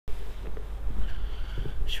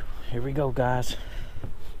Here we go, guys.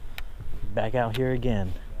 Back out here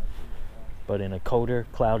again, but in a colder,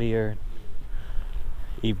 cloudier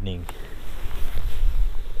evening.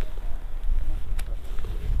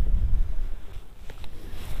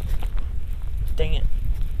 Dang it.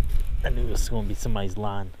 I knew it was going to be somebody's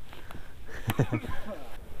line.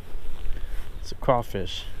 It's a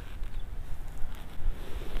crawfish.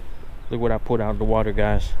 Look what I put out of the water,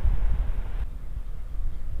 guys.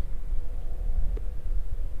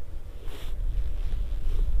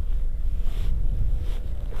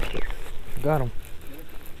 Got him.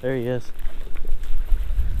 There he is.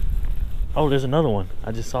 Oh, there's another one.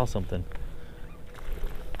 I just saw something.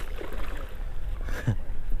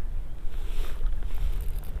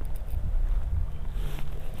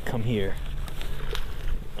 Come here.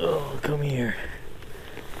 Oh, come here.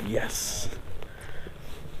 Yes.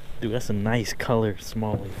 Dude, that's a nice color,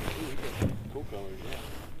 smallie. Cool colors,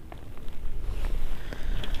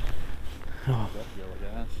 yeah. Oh.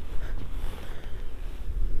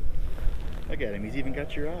 Look at him, he's even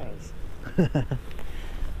got your eyes.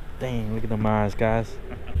 Dang, look at them eyes, guys.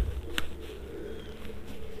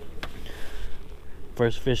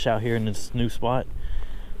 First fish out here in this new spot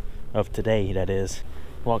of today, that is.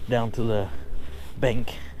 Walk down to the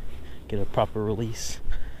bank, get a proper release.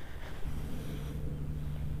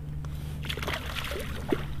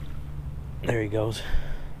 There he goes.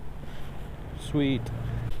 Sweet.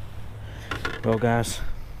 Well, guys,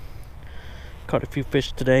 caught a few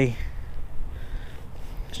fish today.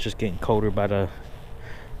 It's just getting colder by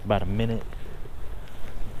about a minute.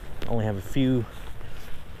 Only have a few,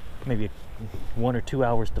 maybe 1 or 2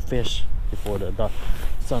 hours to fish before the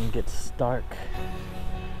sun gets dark.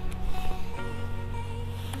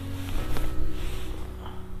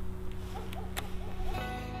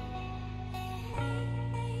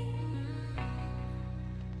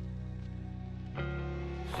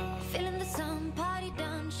 Feeling the sun, party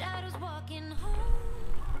done, shadows walking home.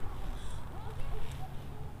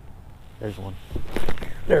 There's one.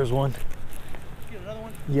 There's one. Get another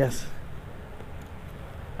one? Yes.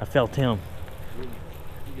 I felt him. You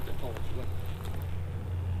get that pole.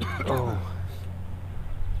 Oh.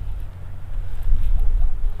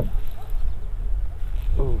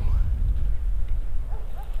 Oh.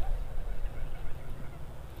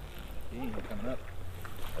 He ain't coming up.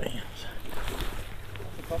 Damn.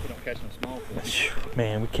 The puppy don't catch no small fish.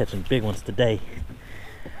 Man, we're catching big ones today.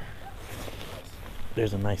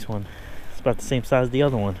 There's a nice one. It's about the same size as the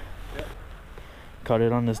other one. Yep. Caught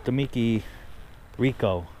it on this Damiki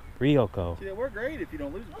Ryoko. See, they work great if you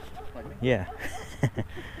don't lose them, like me. Yeah.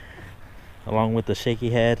 Along with the shaky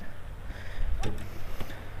head.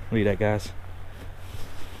 Look at that, guys.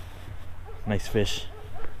 Nice fish.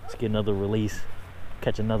 Let's get another release.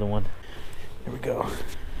 Catch another one. Here we go.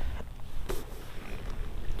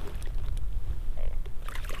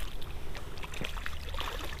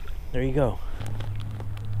 There you go.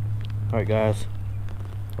 Alright, guys.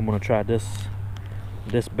 I'm gonna try this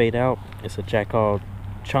bait out. It's a jack called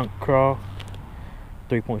Chunk Craw,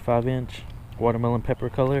 3.5 inch, watermelon pepper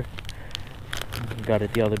color. Got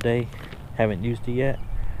it the other day. Haven't used it yet.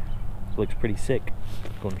 Looks pretty sick.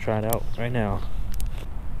 Gonna try it out right now.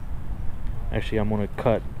 Actually, I'm gonna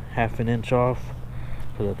cut 1/2 inch off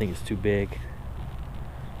because I think it's too big.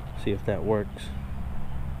 See if that works.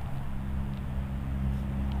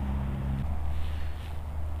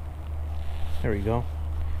 There we go.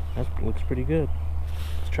 That looks pretty good.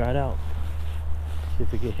 Let's try it out. See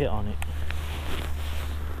if we get hit on it.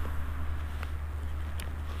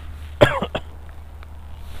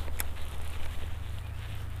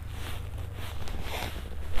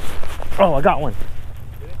 Oh, I got one.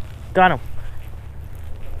 Got him.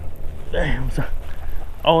 Damn.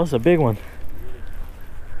 Oh, it's a big one.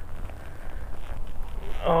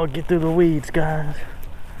 Oh, get through the weeds, guys.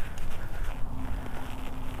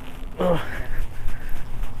 Oh.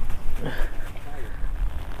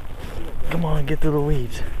 Come on, get through the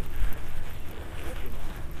weeds.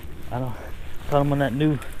 I don't caught him on that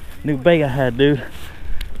new bait I had, dude.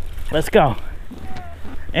 Let's go.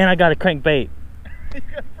 And I got a crankbait. You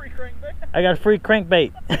got a free crankbait? I got a free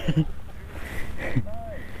crankbait.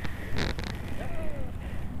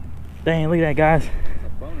 Dang, look at that, guys. That's a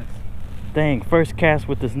bonus. Dang, first cast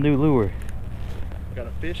with this new lure. Got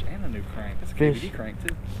a fish and a new crank. It's a Fish. KVD crank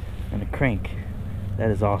too. And a crank. That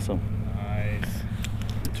is awesome. Nice.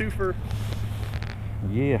 Twofer.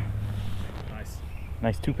 Yeah. Nice.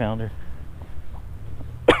 Nice 2-pounder.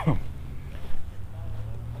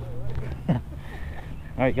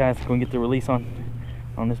 Alright, guys, go and get the release on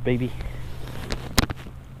this baby.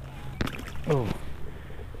 Oh,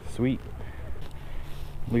 sweet.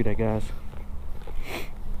 Look at that, guys.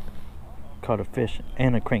 caught a fish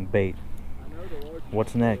and a crankbait.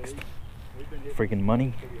 What's next? Freaking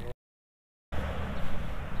money.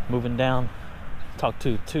 Moving down, talked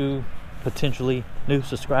to 2 potentially new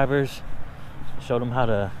subscribers. Showed them how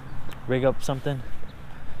to rig up something.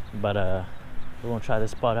 But we're gonna try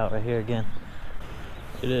this spot out right here again.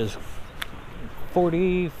 It is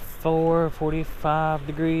 44, 45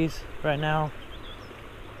 degrees right now.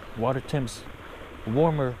 Water temp's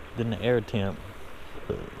warmer than the air temp,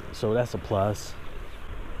 so that's a plus.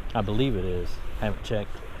 I believe it is. Haven't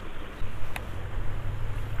checked.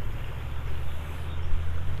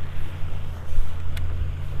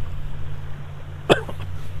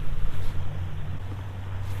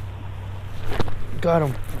 Got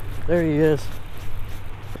him. There he is.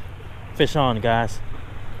 Fish on, guys.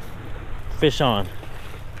 Fish on.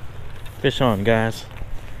 Fish on, guys.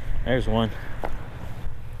 There's one.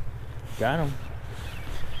 Got him.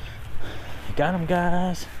 Got him,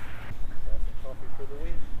 guys. Coffee for the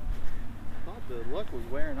win. I thought the luck was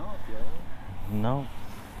wearing off, y'all. No.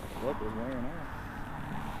 Luck was wearing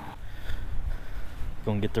off.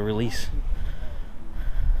 Gonna get the release.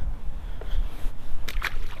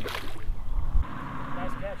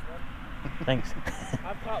 Nice catch, man. Thanks.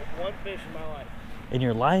 I've caught 1 fish in my life. In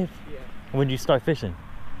your life? Yeah. When did you start fishing?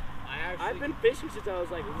 I've been fishing since I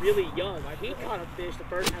was like really young. Like, he caught a fish the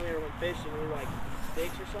first time we ever went fishing. We were like 6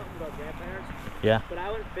 or something with our grandparents. Yeah. But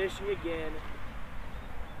I went fishing again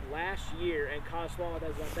last year and caught a smallmouth that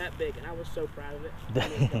was like that big, and I was so proud of it. I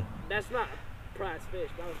mean, that's not a prize fish,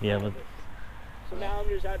 but I was proud of it. So now I'm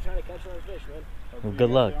just out trying to catch another fish, man. Well, good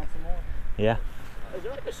luck. Yeah. Is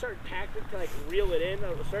there like a certain tactic to like reel it in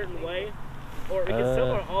a certain way? Or because so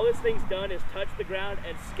far all this thing's done is touch the ground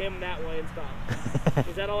and skim that way and stop.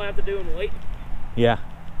 Is that all I have to do and wait? Yeah,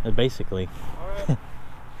 basically. Alright.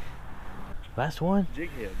 Last one? Jig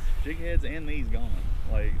heads and these gone.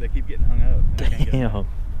 Like, they keep getting hung up. And I can't get them out.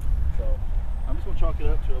 So I'm just gonna chalk it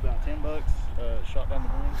up to about $10. Shot down the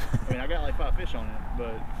broom. I mean, I got like 5 fish on it,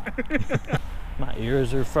 but my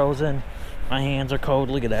ears are frozen. My hands are cold.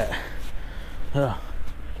 Look at that. Ugh.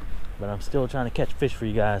 But I'm still trying to catch fish for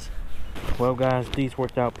you guys. Well, guys, these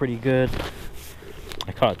worked out pretty good.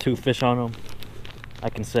 I caught 2 fish on them. I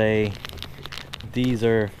can say these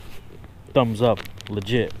are thumbs up,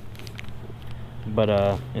 legit. But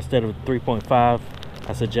instead of 3.5,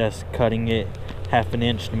 I suggest cutting it 1/2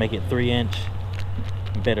 inch to make it 3 inch.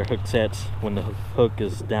 Better hook sets when the hook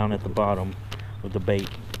is down at the bottom with the bait.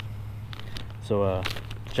 So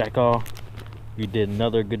Jack all, you did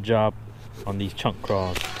another good job on these chunk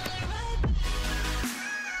craws.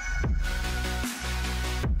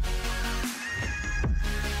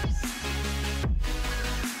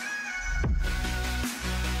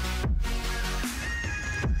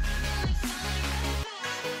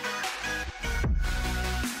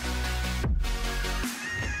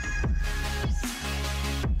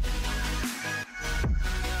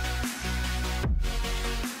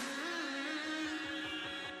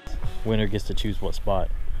 Winner gets to choose what spot.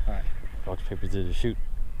 Alright. Rock, paper, scissors, shoot.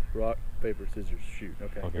 Rock, paper, scissors, shoot.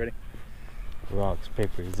 Okay, ready? Rocks,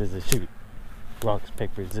 paper, scissors, shoot. Rocks,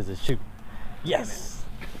 paper, scissors, shoot. Yes!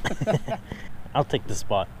 I'll take the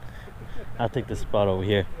spot. I'll take the spot over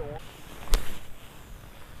here.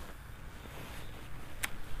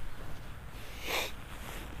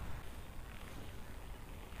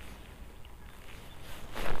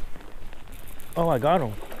 Oh, I got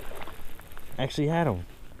him. Actually had him.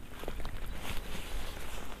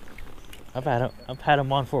 I've had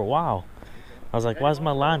him on for a while. I was like, why's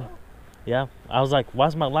my line? Yeah, I was like,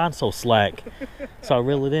 why's my line so slack? So I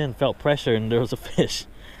reeled it in, felt pressure, and there was a fish.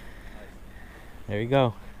 There you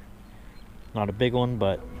go. Not a big one,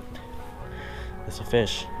 but it's a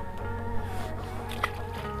fish.